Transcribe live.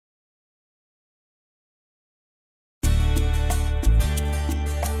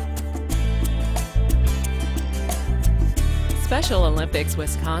Special Olympics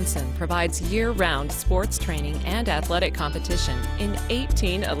Wisconsin provides year-round sports training and athletic competition in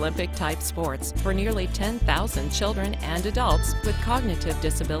 18 Olympic-type sports for nearly 10,000 children and adults with cognitive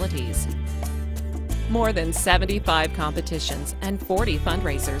disabilities. More than 75 competitions and 40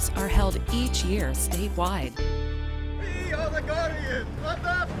 fundraisers are held each year statewide. We are the Guardians of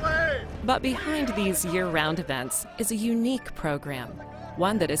the Flame! But behind these year-round events is a unique program,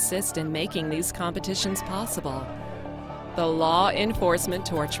 one that assists in making these competitions possible. The Law Enforcement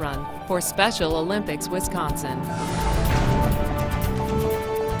Torch Run for Special Olympics Wisconsin.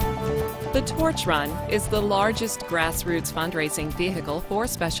 The Torch Run is the largest grassroots fundraising vehicle for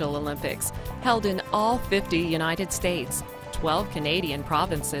Special Olympics, held in all 50 United States, 12 Canadian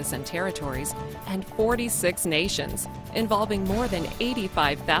provinces and territories, and 46 nations, involving more than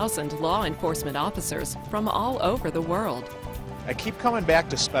 85,000 law enforcement officers from all over the world. I keep coming back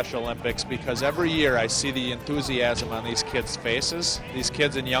to Special Olympics because every year I see the enthusiasm on these kids' faces, these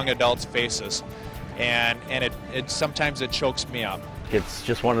kids and young adults' faces, and sometimes it chokes me up. It's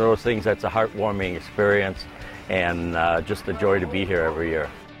just one of those things that's a heartwarming experience, and just a joy to be here every year.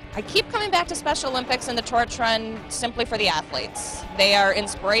 I keep coming back to Special Olympics and the Torch Run simply for the athletes. They are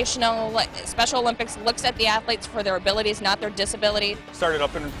inspirational. Special Olympics looks at the athletes for their abilities, not their disability. Started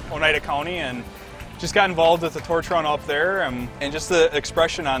up in Oneida County and just got involved with the Torch Run up there, and just the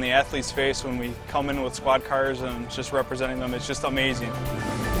expression on the athlete's face when we come in with squad cars and just representing them, it's just amazing.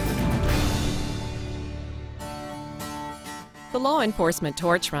 The Law Enforcement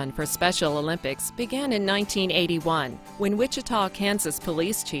Torch Run for Special Olympics began in 1981 when Wichita, Kansas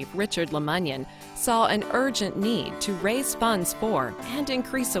Police Chief Richard LeMunyon saw an urgent need to raise funds for and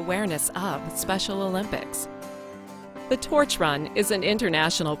increase awareness of Special Olympics. The Torch Run is an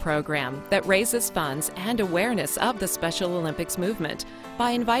international program that raises funds and awareness of the Special Olympics movement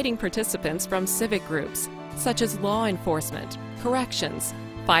by inviting participants from civic groups such as law enforcement, corrections,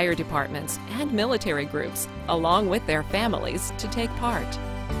 fire departments, and military groups, along with their families, to take part.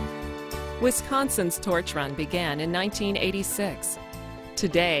 Wisconsin's Torch Run began in 1986.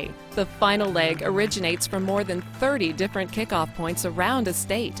 Today, the final leg originates from more than 30 different kickoff points around the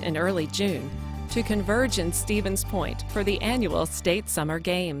state in early June, to converge in Stevens Point for the annual State Summer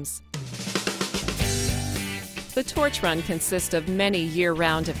Games. The Torch Run consists of many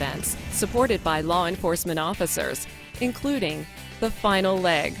year-round events supported by law enforcement officers, including the final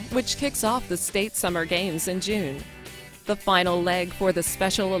leg, which kicks off the State Summer Games in June, the final leg for the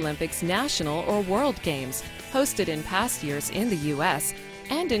Special Olympics National or World Games, hosted in past years in the U.S.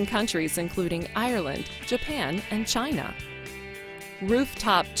 and in countries including Ireland, Japan, and China,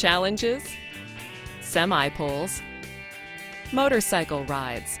 rooftop challenges, semi-poles, motorcycle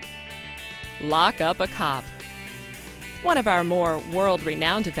rides, lock up a cop. One of our more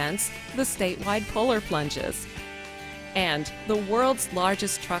world-renowned events, the statewide polar plunges, and the world's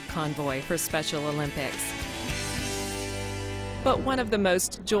largest truck convoy for Special Olympics. But one of the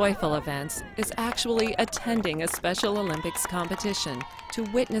most joyful events is actually attending a Special Olympics competition to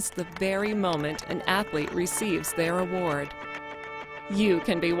witness the very moment an athlete receives their award. You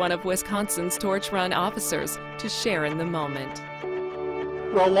can be one of Wisconsin's Torch Run officers to share in the moment.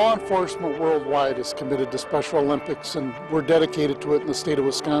 Well, law enforcement worldwide is committed to Special Olympics, and we're dedicated to it in the state of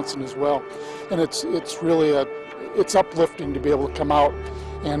Wisconsin as well. And it's really it's uplifting to be able to come out,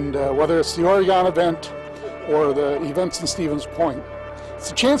 and whether it's the Oregon event or the events in Stevens Point,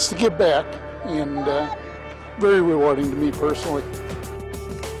 it's a chance to give back, and very rewarding to me personally.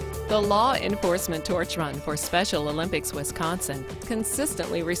 The Law Enforcement Torch Run for Special Olympics Wisconsin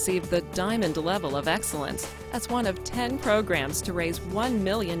consistently received the diamond level of excellence as one of 10 programs to raise $1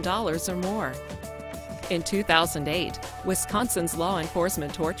 million or more. In 2008, Wisconsin's Law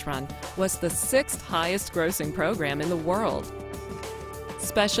Enforcement Torch Run was the 6th highest grossing program in the world.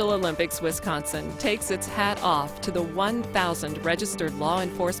 Special Olympics Wisconsin takes its hat off to the 1,000 registered law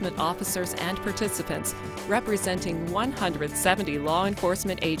enforcement officers and participants representing 170 law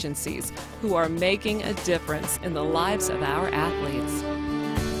enforcement agencies who are making a difference in the lives of our athletes.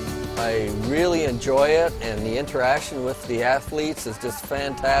 I really enjoy it, and the interaction with the athletes is just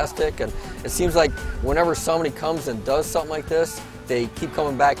fantastic, and it seems like whenever somebody comes and does something like this, they keep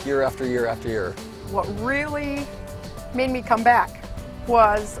coming back year after year after year. What really made me come back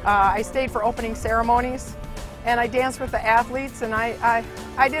was I stayed for opening ceremonies, and I danced with the athletes, and I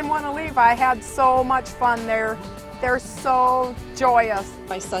didn't want to leave. I had so much fun there. They're so joyous.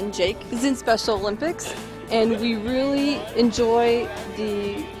 My son Jake is in Special Olympics, and we really enjoy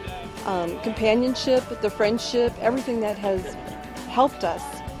the companionship, the friendship, everything that has helped us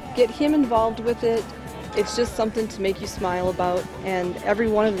get him involved with it. It's just something to make you smile about, and every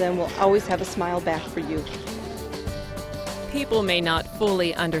one of them will always have a smile back for you. People may not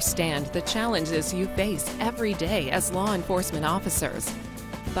fully understand the challenges you face every day as law enforcement officers,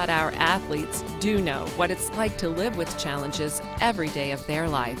 but our athletes do know what it's like to live with challenges every day of their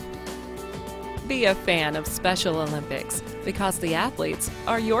life. Be a fan of Special Olympics because the athletes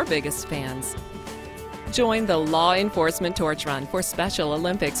are your biggest fans. Join the Law Enforcement Torch Run for Special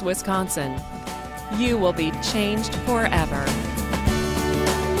Olympics Wisconsin. You will be changed forever.